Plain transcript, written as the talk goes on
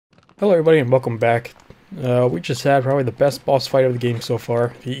Hello everybody and welcome back. We just had probably the best boss fight of the game so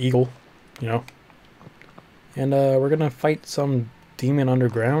far, the eagle, you know. And we're gonna fight some demon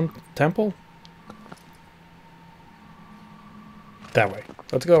underground temple. That way.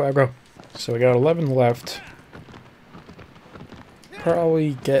 Let's go, aggro. So we got 11 left.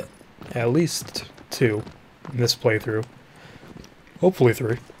 Probably get at least 2 in this playthrough. Hopefully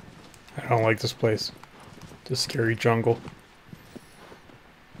 3. I don't like this place. It's a scary jungle.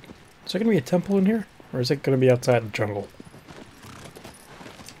 Is there going to be a temple in here? Or is it going to be outside the jungle?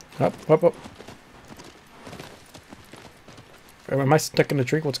 Up, up, up. Am I stuck in the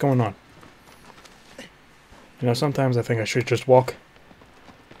tree? What's going on? You know, sometimes I think I should just walk.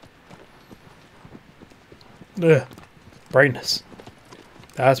 Ugh. Brightness.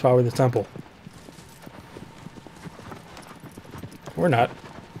 That's probably the temple. Or not.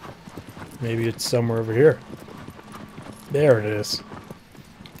 Maybe it's somewhere over here. There it is.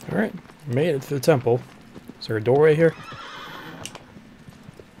 Alright, made it to the temple. Is there a doorway here?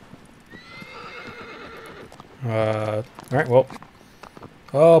 Alright, well.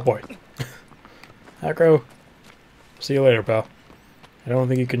 Oh boy. Aggro. See you later, pal. I don't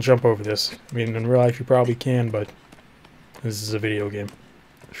think you can jump over this. I mean, in real life you probably can, but this is a video game.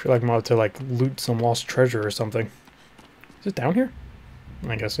 I feel like I'm about to, like, loot some lost treasure or something. Is it down here?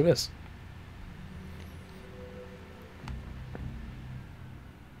 I guess it is.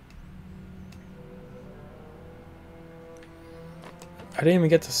 I didn't even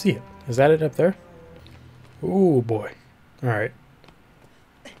get to see it. Is that it up there? Ooh, boy. Alright.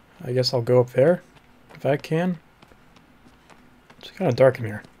 I guess I'll go up there, if I can. It's kind of dark in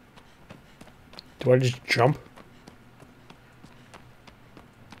here. Do I just jump?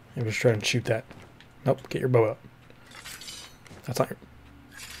 I'm just trying to shoot that. Nope, get your bow out. That's not your...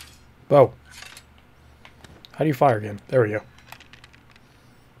 bow. How do you fire again? There we go.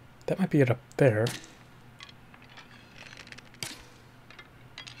 That might be it up there.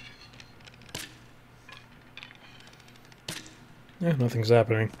 Yeah, nothing's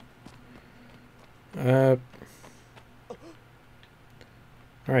happening. Alright,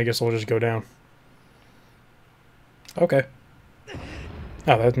 I guess I'll just go down. Okay. Oh,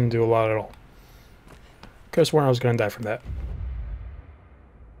 that didn't do a lot at all. Could've sworn I was gonna die from that.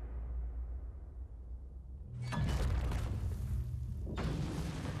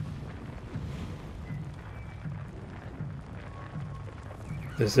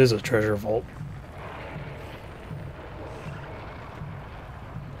 This is a treasure vault.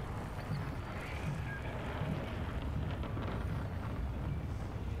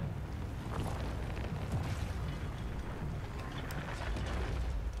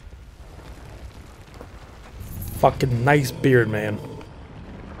 Fucking nice beard, man.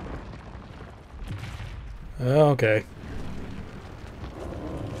 Okay.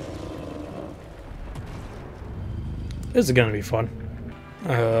 This is gonna be fun.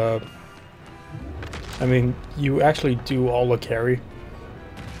 I mean, you actually do all the carry,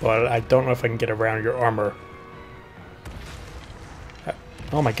 but I don't know if I can get around your armor.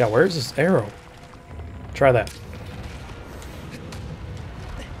 Oh my god, where is this arrow? Try that.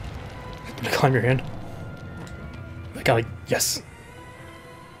 Climb your hand. I got, like, yes.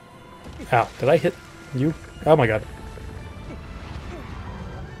 Ow, did I hit you? Oh my god.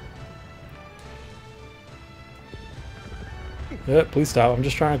 Please stop. I'm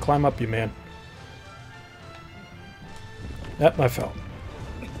just trying to climb up you, man. Yep, I fell.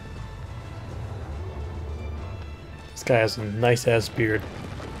 This guy has a nice-ass beard.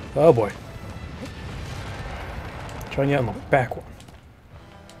 Oh boy. Trying to get on the back one.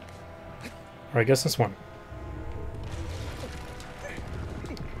 Or I guess this one.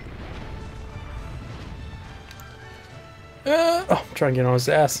 Oh, I'm trying to get on his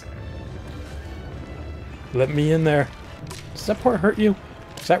ass. Let me in there. Does that part hurt you?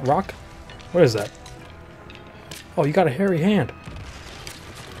 Is that rock? What is that? Oh, you got a hairy hand.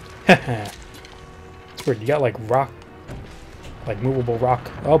 Haha. It's weird. You got like rock. Like movable rock.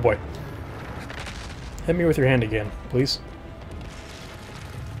 Oh boy. Hit me with your hand again, please.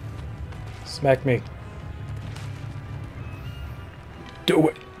 Smack me. Do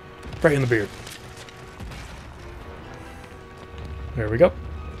it. Right in the beard. There we go.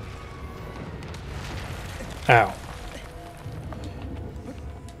 Ow.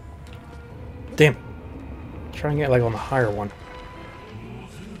 Damn. Try and get like on the higher one.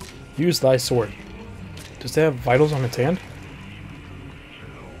 Use thy sword. Does it have vitals on its hand?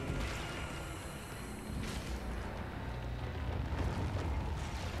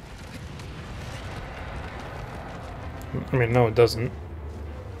 I mean, no, it doesn't.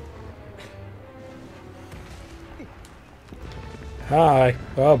 Hi.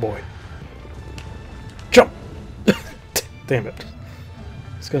 Oh boy. Jump! Damn it.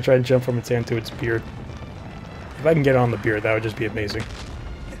 It's gonna try and jump from its hand to its beard. If I can get on the beard, that would just be amazing.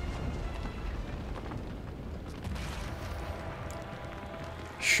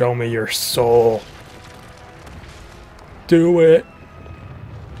 Show me your soul. Do it.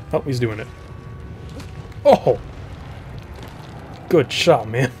 Oh, he's doing it. Oh! Good shot,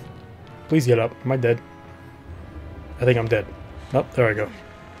 man. Please get up. Am I dead? I think I'm dead. Oh, there I go.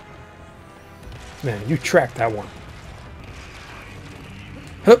 Man, you tracked that one.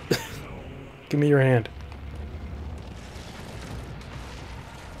 Hup. Give me your hand.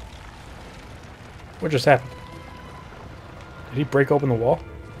 What just happened? Did he break open the wall?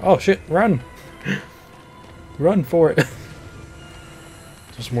 Oh shit, run! Run for it.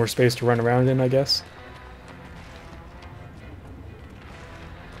 Just more space to run around in, I guess.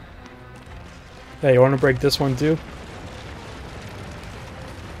 Hey, you want to break this one too?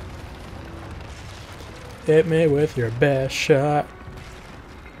 Hit me with your best shot.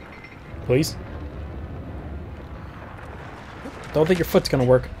 Please? Don't think your foot's gonna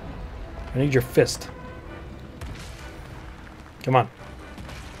work. I need your fist. Come on.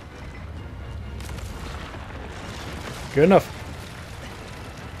 Good enough.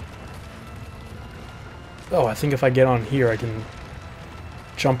 Oh, I think if I get on here, I can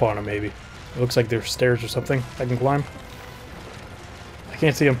jump on him, maybe. It looks like there's stairs or something I can climb. I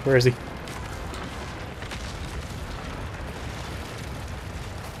can't see him. Where is he?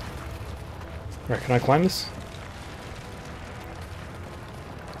 Alright, can I climb this?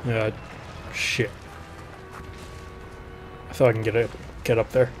 Shit. I thought I can get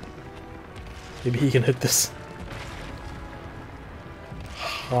up there. Maybe he can hit this.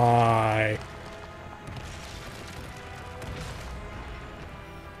 Hi.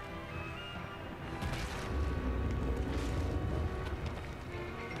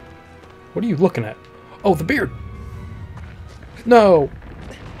 What are you looking at? Oh, the beard! No!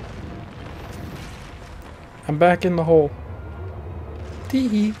 I'm back in the hole.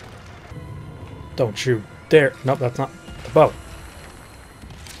 Tee-hee. Don't you dare. Nope, that's not the boat.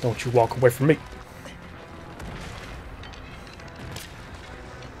 Don't you walk away from me.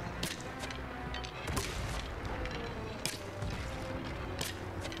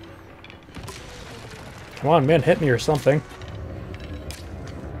 Come on, man, hit me or something.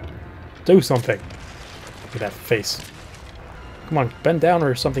 Do something. Look at that face. Come on, bend down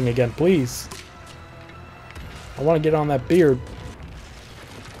or something again, please. I want to get on that beard.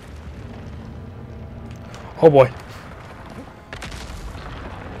 Oh boy.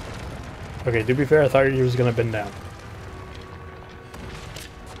 Okay, to be fair, I thought he was gonna bend down.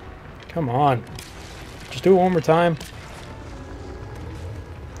 Come on. Just do it one more time.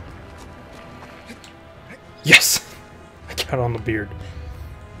 Yes! I got on the beard.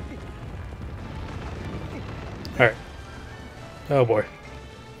 Alright. Oh boy.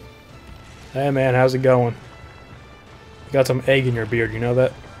 Hey man, how's it going? You got some egg in your beard, you know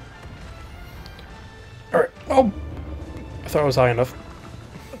that? Alright. Oh! I thought I was high enough.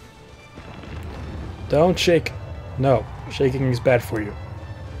 Don't shake. No. Shaking is bad for you.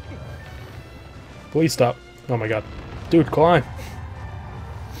 Please stop. Oh my god. Dude, climb!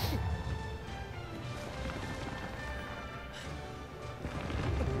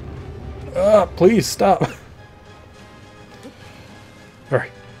 Please stop.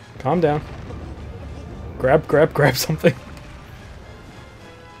 Alright. Calm down. Grab something.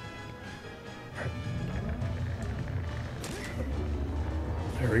 Right.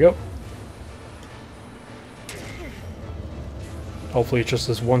 There we go. Hopefully it's just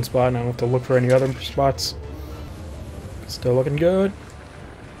this one spot and I don't have to look for any other spots. Still looking good.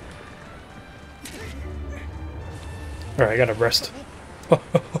 Alright, I gotta rest. Oh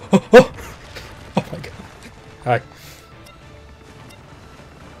my god. Hi.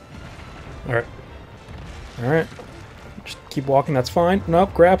 Alright. Alright. Just keep walking, that's fine.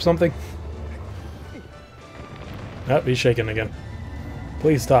 Nope, grab something. Nope, he's shaking again.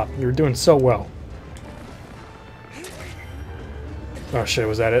 Please stop. You're doing so well. Oh shit,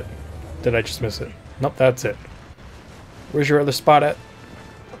 was that it? Did I just miss it? Nope, that's it. Where's your other spot at?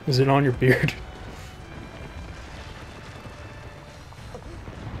 Is it on your beard?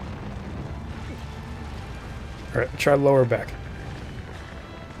 Alright, try lower back.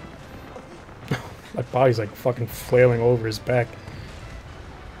 My body's like fucking flailing over his back.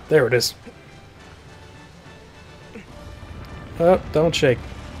 There it is. Oh, don't shake.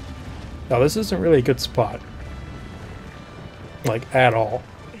 Now this isn't really a good spot. Like, at all.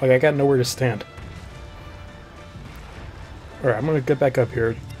 Like, I got nowhere to stand. Alright, I'm gonna get back up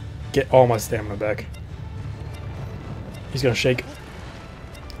here. Get all my stamina back. He's gonna shake.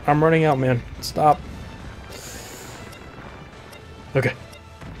 I'm running out, man. Stop. Okay.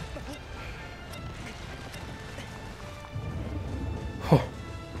 Oh,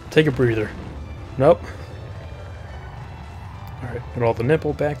 take a breather. Nope. Alright, get all the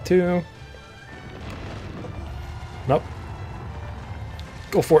nipple back too. Nope.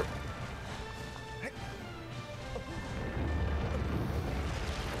 Go for it.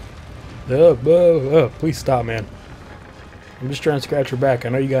 Please stop, man. I'm just trying to scratch your back. I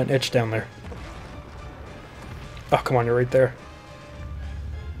know you got an itch down there. Oh, come on, you're right there.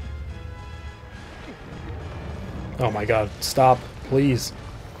 Oh my god, stop, please.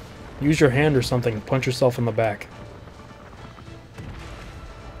 Use your hand or something, punch yourself in the back.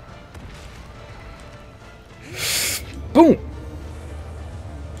 Boom!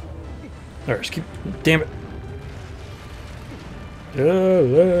 Alright, just keep... Damn it.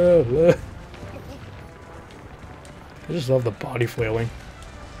 I just love the body flailing.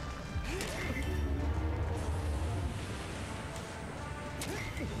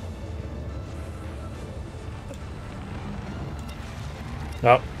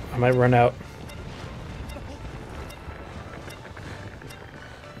 Oh, I might run out.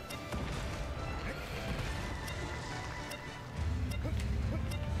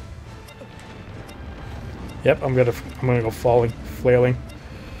 Yep, I'm gonna go flailing.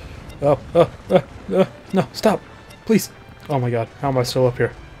 Oh, no, stop, please. Oh my god, how am I still up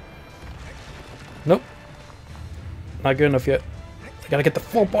here? Nope, not good enough yet. I gotta get the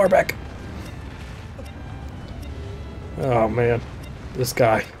full bar back. Oh man, this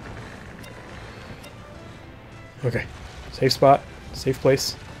guy. Okay, safe spot, safe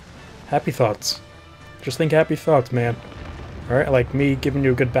place. Happy thoughts. Just think happy thoughts, man. All right, like me giving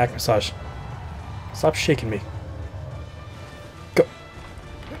you a good back massage. Stop shaking me. Go.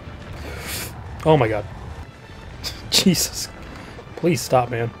 Oh my god. Jesus. Please stop,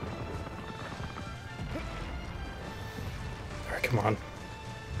 man. Alright, come on.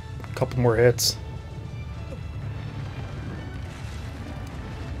 A couple more hits.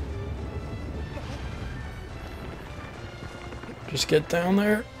 Just get down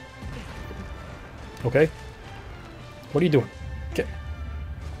there. Okay. What are you doing? Get.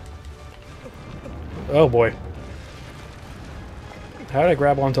 Oh boy. How did I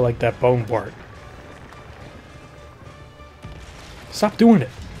grab onto like that bone part? Stop doing it.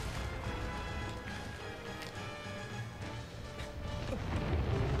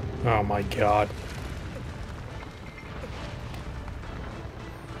 Oh my god.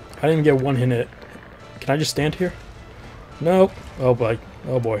 I didn't get one hit in it. Can I just stand here? Nope. Oh boy.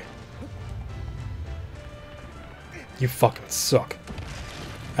 Oh boy. You fucking suck.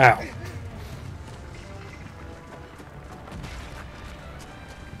 Ow.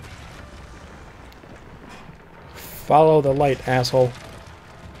 Follow the light, asshole.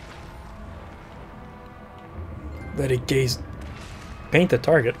 Let it gaze. Paint the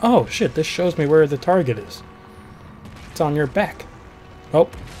target. Oh shit, this shows me where the target is. It's on your back. Oh.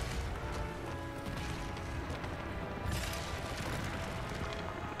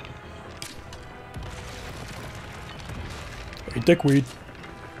 Hey, dickweed.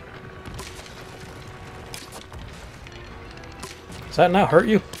 Does that not hurt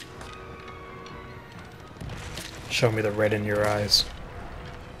you? Show me the red in your eyes.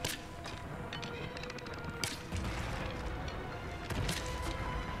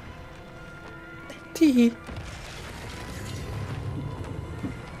 Tee.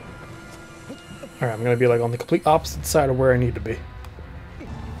 Alright, I'm gonna be like on the complete opposite side of where I need to be.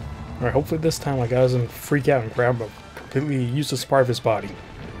 Alright, hopefully this time like I doesn't freak out and grab a completely useless part of his body.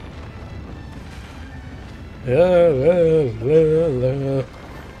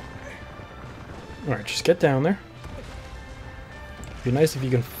 Alright, just get down there. Be nice if you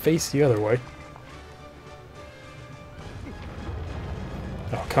can face the other way.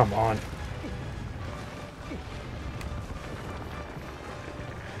 Oh, come on.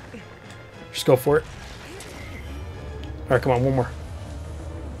 Just go for it. Alright, come on, one more.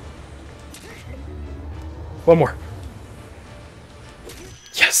 One more.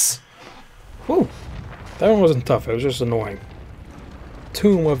 Yes! Whew. That one wasn't tough, it was just annoying.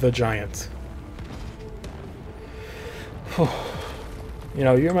 Tomb of the Giant. You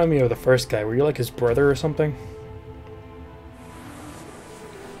know, you remind me of the first guy. Were you like his brother or something?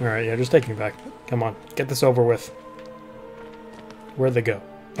 Alright, yeah, just take me back. Come on, get this over with. Where'd they go?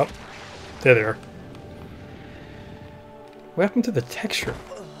 Oh, there they are. What happened to the texture?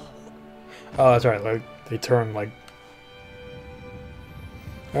 Oh, that's right, like, they turn, like...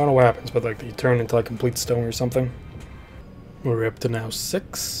 I don't know what happens, but, like, they turn into, like, complete stone or something. We're up to now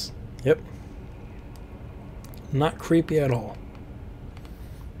 6. Yep. Not creepy at all.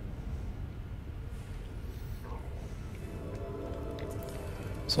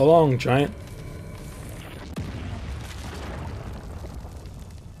 So long, giant.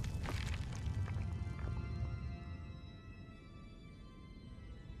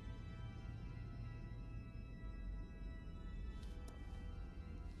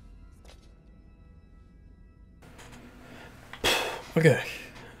 Okay.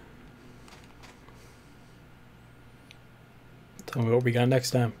 Tell me what we got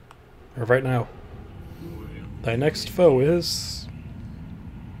next time. Or right now. Thy next foe is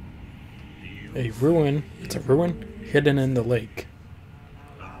a ruin. It's a ruin hidden in the lake.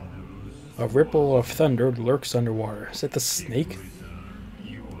 A ripple of thunder lurks underwater. Is it the snake?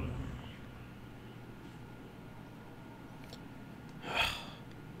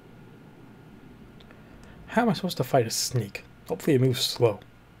 How am I supposed to fight a snake? Hopefully it moves slow.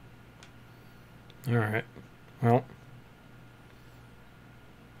 Alright. Well.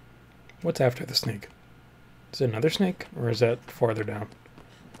 What's after the snake? Is it another snake? Or is that farther down?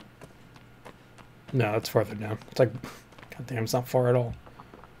 No, it's farther down. It's like... God damn, it's not far at all.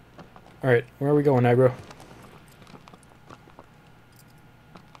 Alright, where are we going, aggro?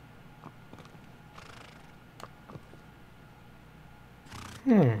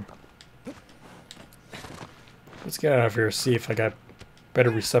 Let's get out of here, see if I got better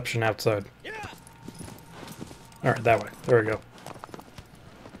reception outside. Alright, that way. There we go.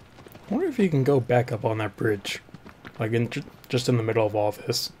 I wonder if you can go back up on that bridge. Like, just in the middle of all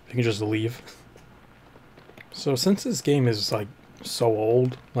this. You can just leave. So, since this game is, like, so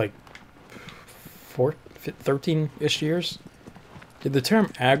old, like, 13-ish years, did the term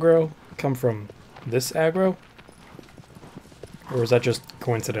aggro come from this aggro? Or is that just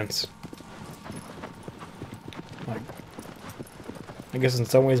coincidence? Like, I guess in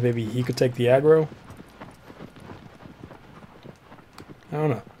some ways maybe he could take the aggro? I don't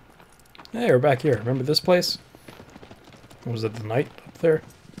know. Hey, we're back here. Remember this place? What was it, the knight up there?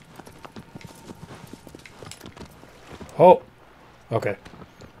 Oh! Okay.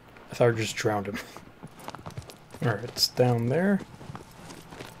 I thought I just drowned him. Alright, it's down there.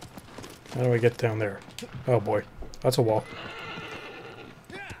 How do I get down there? Oh boy. That's a wall.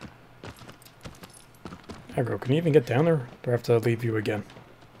 Aggro, can you even get down there? Or do I have to leave you again?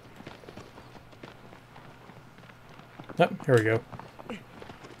 Yep, here we go.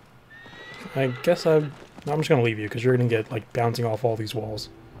 I guess I'm just gonna leave you because you're gonna get like bouncing off all these walls.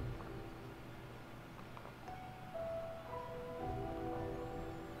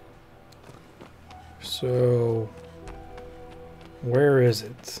 So, where is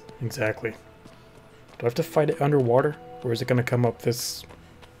it exactly? Do I have to fight it underwater, or is it gonna come up this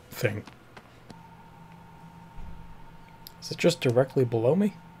thing? Is it just directly below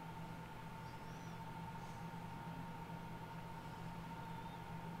me?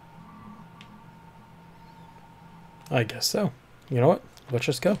 I guess so. You know what? Let's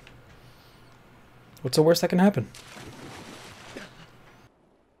just go. What's the worst that can happen?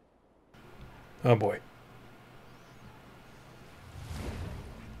 Oh boy.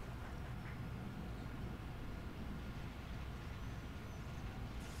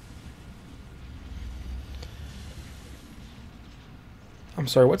 I'm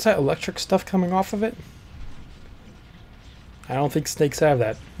sorry, what's that electric stuff coming off of it? I don't think snakes have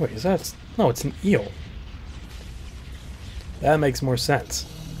that. Wait, is that... No, it's an eel. That makes more sense.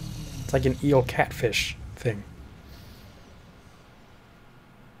 It's like an eel catfish thing.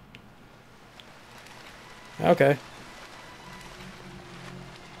 Okay.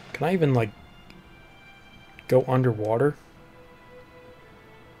 Can I even, like, go underwater?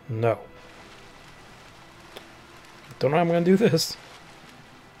 No. Don't know how I'm gonna do this.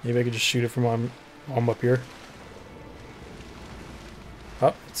 Maybe I could just shoot it from while I'm up here.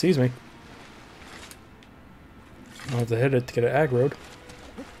 Oh, it sees me. I'll have to hit it to get it aggroed.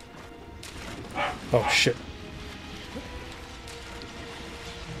 Oh, shit.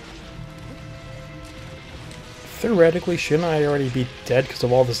 Theoretically, shouldn't I already be dead because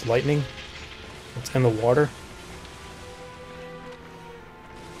of all this lightning that's in the water?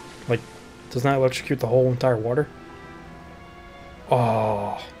 Like, doesn't that electrocute the whole entire water?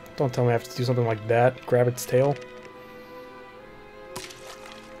 Oh, don't tell me I have to do something like that. Grab its tail.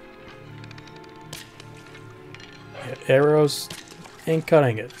 Yeah, arrows ain't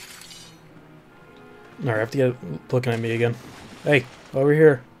cutting it. Alright, I have to get looking at me again. Hey, over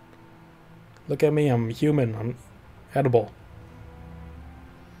here. Look at me, I'm human. I'm edible.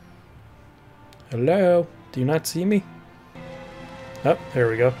 Hello? Do you not see me? Oh, there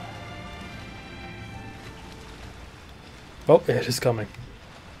we go. Oh, it is coming.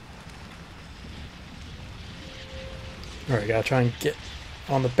 Alright, gotta try and get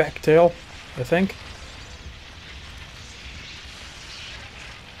on the back tail, I think.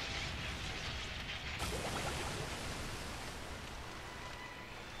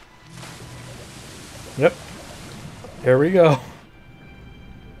 Yep. Here we go.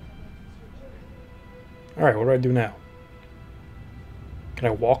 Alright, what do I do now? Can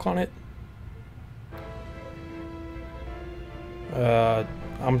I walk on it?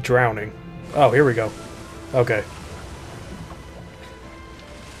 I'm drowning. Oh, here we go. Okay.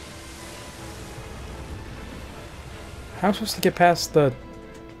 How am I supposed to get past the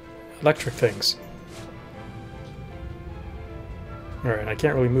electric things? Alright, I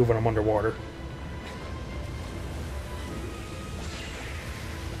can't really move when I'm underwater.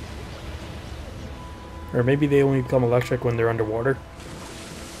 Or maybe they only become electric when they're underwater.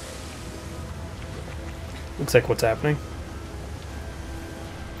 Looks like what's happening.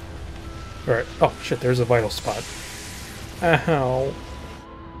 Alright. Oh, shit, there's a vital spot. Ow.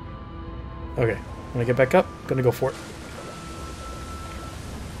 Okay, when I get back up, I'm gonna go for it.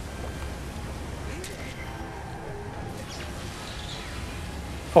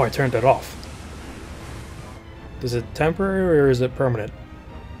 Oh, I turned it off. Is it temporary or is it permanent?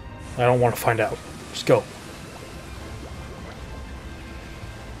 I don't want to find out. Just go.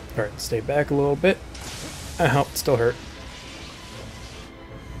 Alright, stay back a little bit. Ow, it still hurt.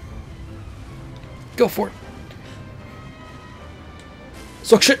 Go for it.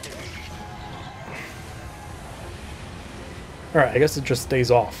 Suck shit! Alright, I guess it just stays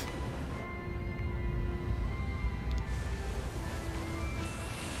off.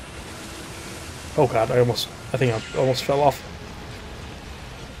 Oh god, I think I almost fell off.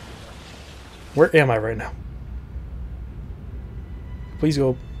 Where am I right now? Please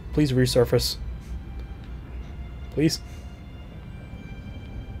go, please resurface. Please?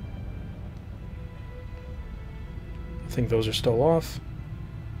 I think those are still off.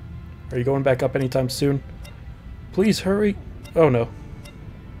 Are you going back up anytime soon? Please hurry! Oh no.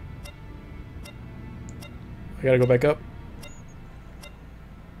 I gotta go back up.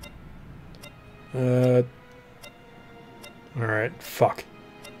 Alright, fuck.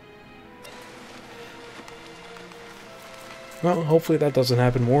 Well, hopefully that doesn't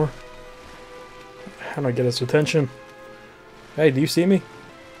happen more. How do I get his attention? Hey, do you see me?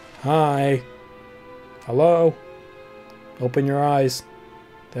 Hi. Hello? Open your eyes.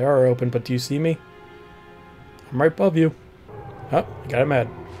 They are open, but do you see me? I'm right above you. Oh, you got it mad.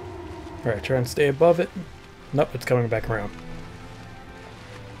 Alright, try and stay above it. Nope, it's coming back around.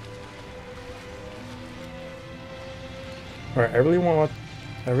 Alright, I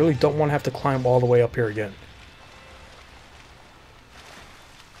really don't want to have to climb all the way up here again.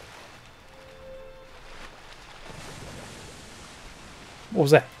 What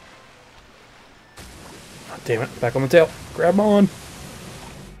was that? Oh, damn it, back on the tail. Grab on!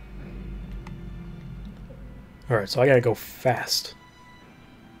 Alright, so I gotta go fast.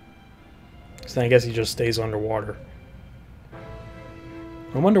 So then I guess he just stays underwater.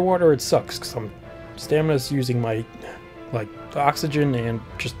 When I'm underwater, it sucks, because I'm stamina's using my, like, oxygen and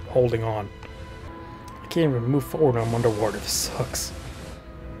just holding on. I can't even move forward when I'm underwater. This sucks.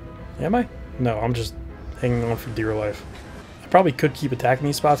 Am I? No, I'm just hanging on for dear life. I probably could keep attacking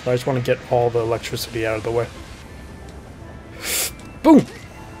these spots, but I just want to get all the electricity out of the way. Boom!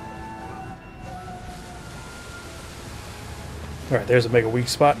 Alright, there's a mega weak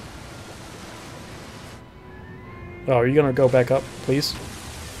spot. Oh, are you gonna go back up, please?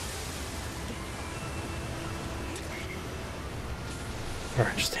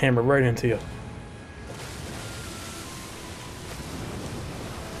 Alright, just hammer right into you.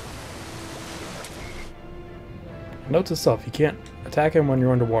 Note to self, you can't attack him when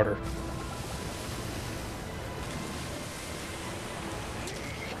you're underwater.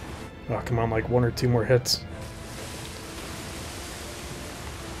 Oh, come on, like 1 or 2 more hits.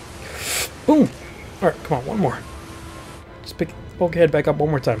 Boom! Alright, come on, 1 more. Just poke your head back up 1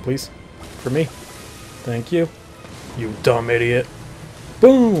 more time, please. For me. Thank you. You dumb idiot.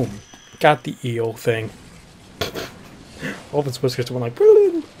 Boom! Got the eel thing. All of its whiskers went like...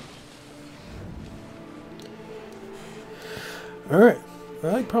 Alright.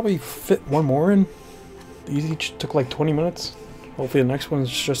 I probably fit 1 more in. These each took like 20 minutes. Hopefully the next one's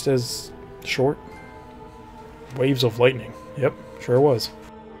just as short. Waves of lightning. Yep, sure was.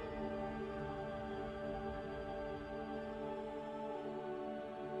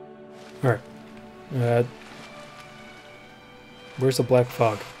 Alright. Where's the black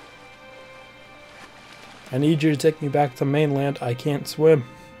fog? I need you to take me back to mainland. I can't swim.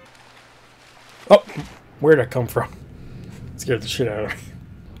 Oh! Where'd I come from? Scared the shit out of me.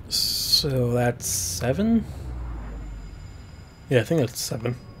 So that's 7? Yeah, I think that's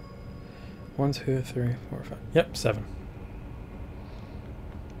 7. 1, 2, 3, 4, 5. Yep, 7.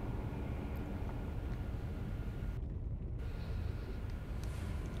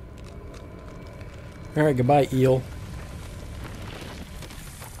 Alright, goodbye, eel.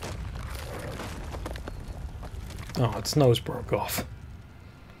 Oh, its nose broke off.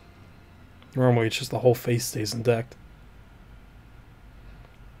 Normally it's just the whole face stays intact.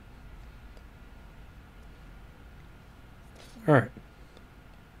 Alright.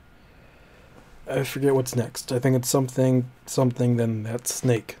 I forget what's next. I think it's something, then that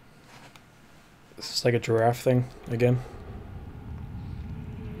snake. This is like a giraffe thing, again.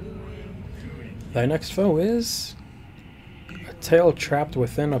 Thy next foe is... a tail trapped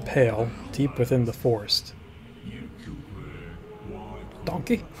within a pail, deep within the forest.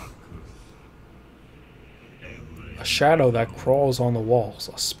 Donkey? A shadow that crawls on the walls.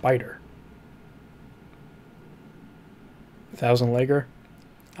 A spider. Thousand Legger?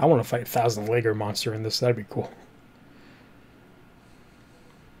 I want to fight Thousand Legger monster in this. That'd be cool.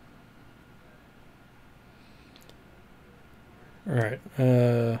 Alright.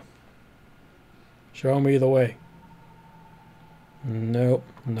 Show me the way. Nope.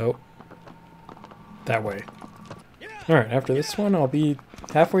 Nope. That way. Alright, after this one, I'll be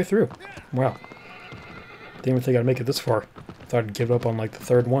halfway through. Wow. Didn't even think I'd make it this far. Thought I'd give up on like the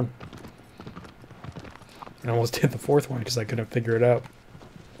third one. I almost did the fourth one because I couldn't figure it out.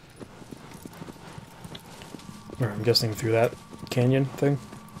 Alright, I'm guessing through that canyon thing.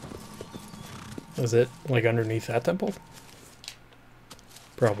 Is it like underneath that temple?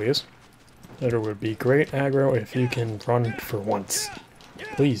 Probably is. That would be great aggro if you can run for once.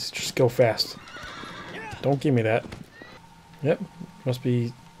 Please, just go fast. Don't give me that. Yep, must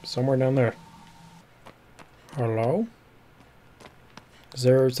be somewhere down there. Hello? Is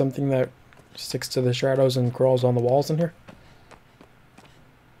there something that sticks to the shadows and crawls on the walls in here?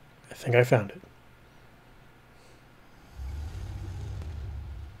 I think I found it.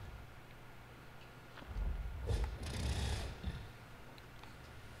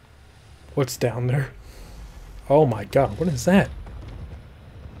 What's down there? Oh my god, what is that?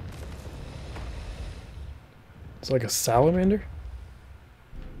 It's like a salamander?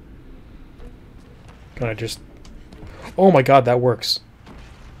 Can I just... Oh my god, that works.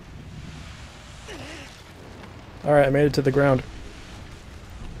 Alright, I made it to the ground.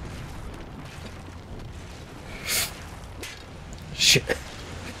 Shit.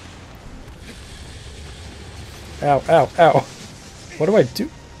 Ow, ow, ow. What do I do?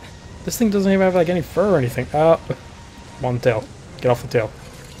 This thing doesn't even have like any fur or anything. I'm on the tail. Get off the tail.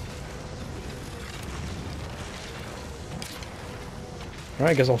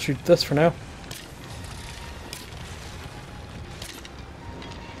 Alright, I guess I'll shoot this for now.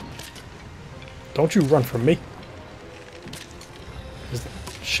 Don't you run from me. Is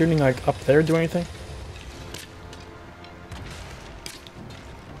shooting like up there do anything?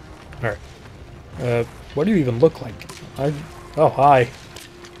 Alright. What do you even look like? Oh, hi.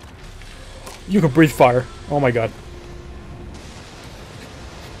 You can breathe fire. Oh my god.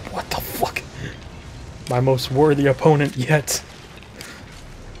 What the fuck? My most worthy opponent yet.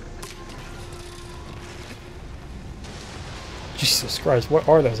 Jesus Christ, what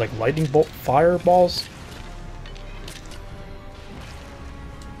are those? Like lightning bolt fireballs?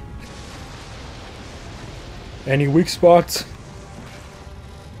 Any weak spots?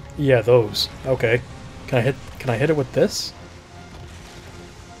 Yeah, those. Okay. Can I hit it with this?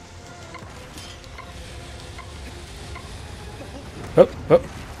 Oh, oh.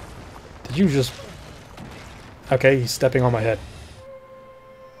 Did you just... Okay, he's stepping on my head.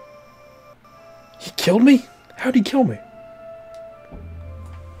 He killed me? How'd he kill me?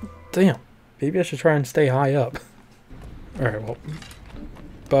 Damn. Maybe I should try and stay high up. Alright, well.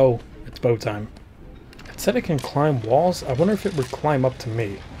 Bow. It's bow time. It said it can climb walls. I wonder if it would climb up to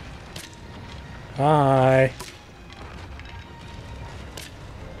me. Hi.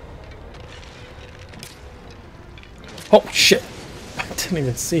 Oh, shit. I didn't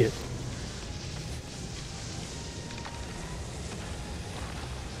even see it.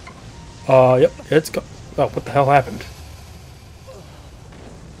 Yep. It's go- Oh, what the hell happened?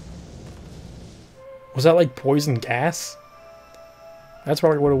 Was that like poison gas? That's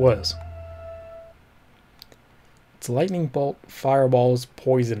probably what it was. It's lightning bolt, fireballs,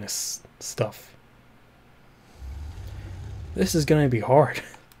 poisonous stuff. This is gonna be hard. At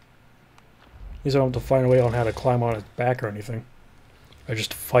least I don't have to find a way on how to climb on its back or anything. I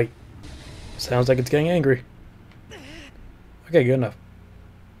just fight. Sounds like it's getting angry. Okay, good enough.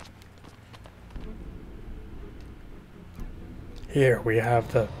 Here we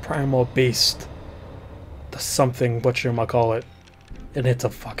have the primal beast. The something, whatchamacallit. And it's a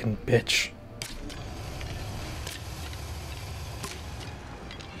fucking bitch.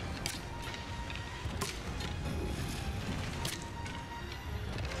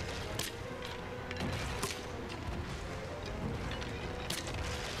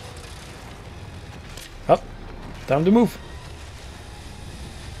 Time to move.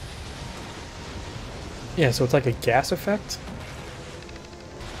 Yeah, so it's like a gas effect?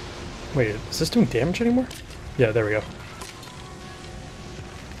 Wait, is this doing damage anymore? Yeah, there we go. I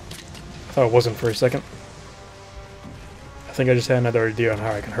thought it wasn't for a second. I think I just had another idea on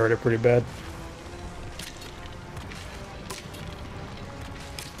how I can hurt it pretty bad.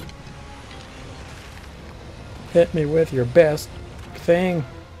 Hit me with your best thing.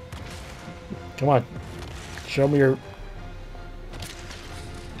 Come on. Show me your...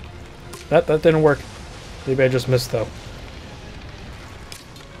 That didn't work. Maybe I just missed though.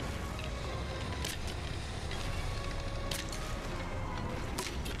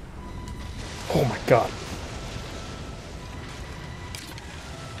 Oh my god.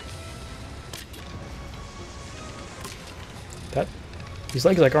 These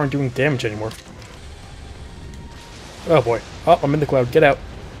legs like aren't doing damage anymore. Oh boy. Oh, I'm in the cloud. Get out.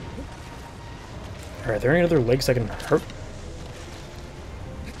 Alright, are there any other legs I can hurt?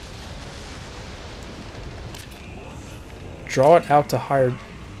 Draw it out to higher...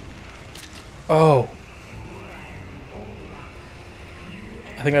 Oh.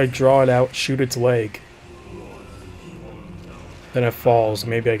 I think I draw it out, shoot its leg. Then it falls.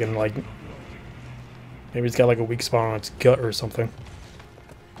 Maybe I can, like... Maybe it's got, like, a weak spot on its gut or something.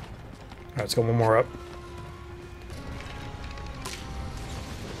 Alright, let's go one more up.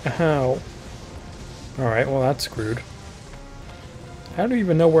 Ow. Alright, well, that's screwed. How do you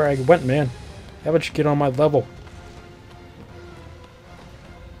even know where I went, man? How about you get on my level?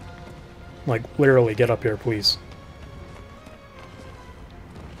 Like, literally, get up here, please.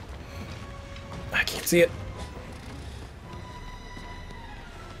 I can't see it.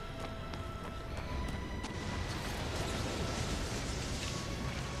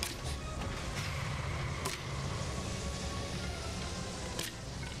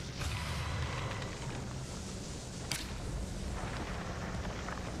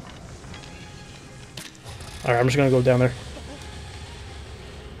 Alright, I'm just gonna go down there.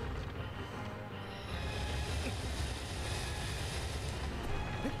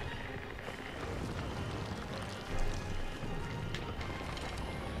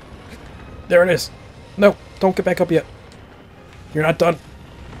 There it is. No, don't get back up yet. You're not done.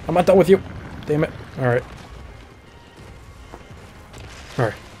 I'm not done with you. Damn it. Alright.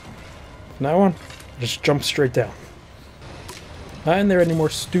 Alright. From now on, just jump straight down. Not in there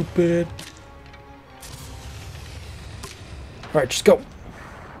anymore, stupid. Alright, just go.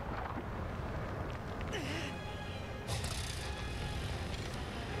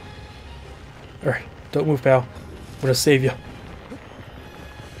 Alright, don't move, pal. I'm gonna save you.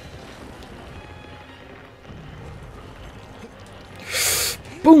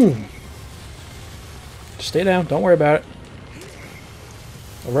 Boom! Just stay down, don't worry about it.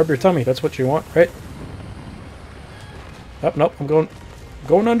 I'll rub your tummy, that's what you want, right? Oh, nope, I'm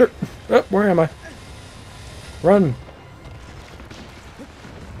going under. Oh, where am I? Run!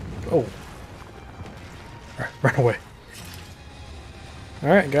 Oh. Alright, run away.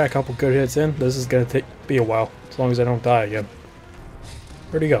 Alright, got a couple good hits in. This is gonna be a while, as long as I don't die again.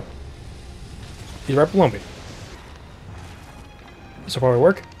 Where'd he go? He's right below me. This will probably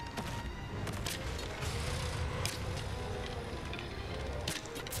work.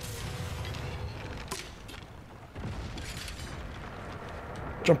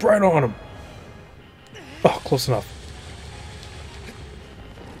 Jump right on him. Oh, close enough.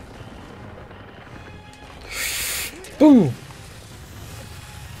 Boom!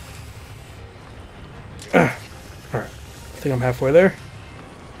 Alright, I think I'm halfway there.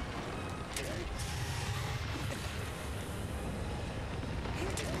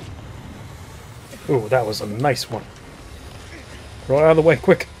 Ooh, that was a nice one. Roll out of the way,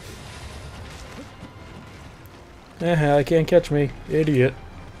 quick! I can't catch me, idiot.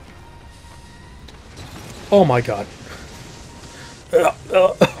 Oh my god.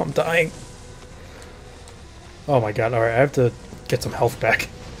 I'm dying. Oh my god, alright, I have to get some health back.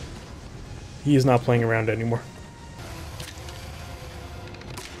 He is not playing around anymore.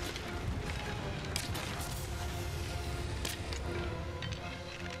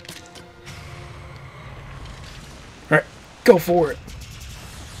 Alright, go for it!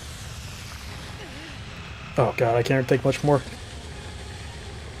 Oh god, I can't take much more.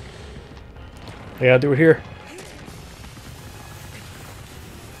 I gotta do it here.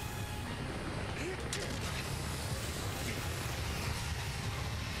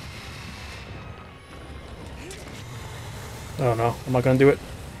 Oh no, I'm not gonna do it.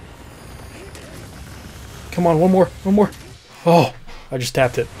 Come on, one more, one more. Oh, I just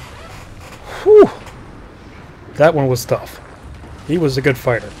tapped it. Whew. That one was tough. He was a good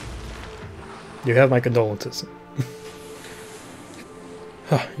fighter. You have my condolences.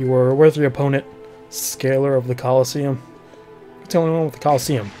 You were a worthy opponent, scaler of the Colosseum. What's the only one with the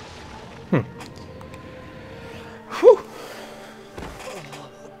Colosseum? Whew.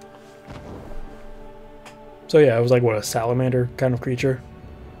 So yeah, it was like, what, a salamander kind of creature?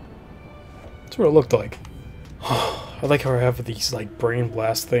 That's what it looked like. I like how I have these, like, brain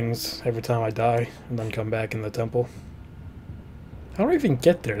blast things every time I die, and then come back in the temple. How do I even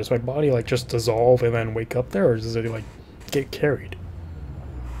get there? Does my body, like, just dissolve and then wake up there, or does it, like, get carried?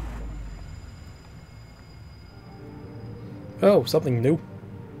 Oh, something new?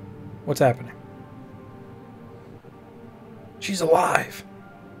 What's happening? She's alive!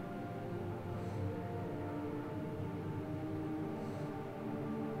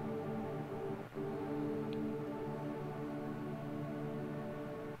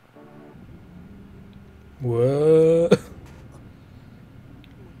 What?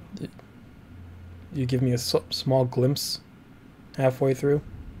 You give me a small glimpse halfway through?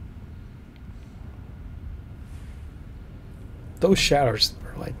 Those shadows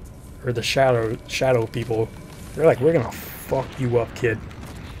are like, or the shadow people, they're like, we're gonna fuck you up, kid.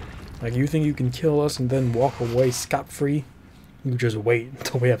 Like, you think you can kill us and then walk away scot-free? You just wait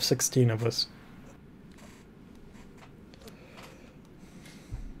until we have 16 of us.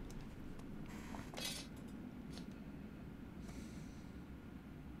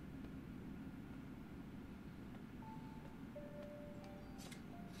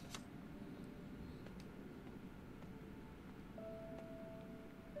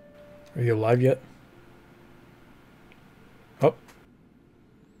 Are you alive yet? Oh.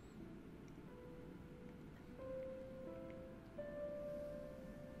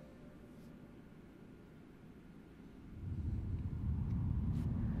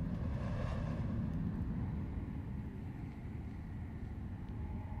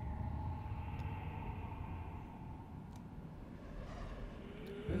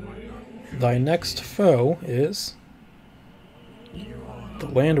 Thy next foe is the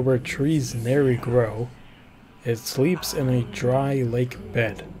land where trees nary grow. It sleeps in a dry lake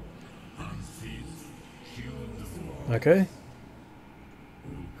bed. Okay.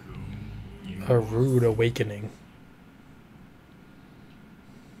 A rude awakening.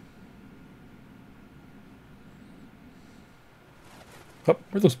 Oh,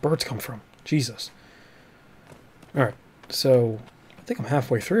 where'd those birds come from? Jesus. Alright, so I think I'm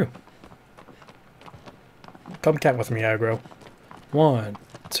halfway through. Come cat with me, aggro. 1,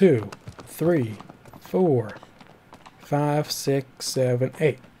 2, 3, 4, 5, 6, 7,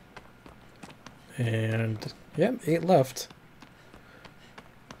 8. And, yep, 8 left.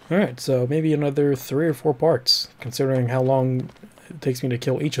 Alright, so maybe another 3 or 4 parts, considering how long it takes me to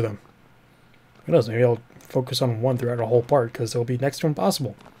kill each of them. Who knows, maybe I'll focus on one throughout a whole part, because it'll be next to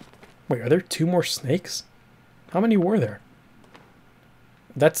impossible. Wait, are there 2 more snakes? How many were there?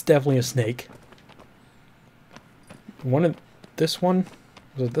 That's definitely a snake. One of this one?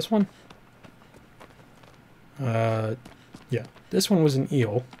 Was it this one? Yeah. This one was an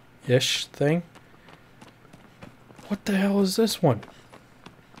eel-ish thing. What the hell is this one?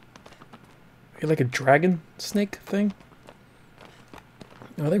 Like a dragon snake thing?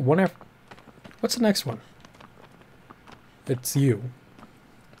 Are they one after... What's the next one? It's you.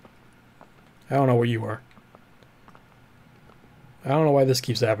 I don't know what you are. I don't know why this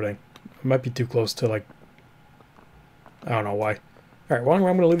keeps happening. It might be too close to, like... I don't know why. Alright, well, I'm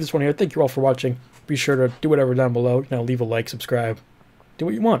going to leave this one here. Thank you all for watching. Be sure to do whatever down below. You know, leave a like, subscribe. Do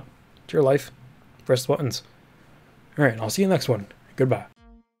what you want. It's your life. Press the buttons. Alright, I'll see you in the next one. Goodbye.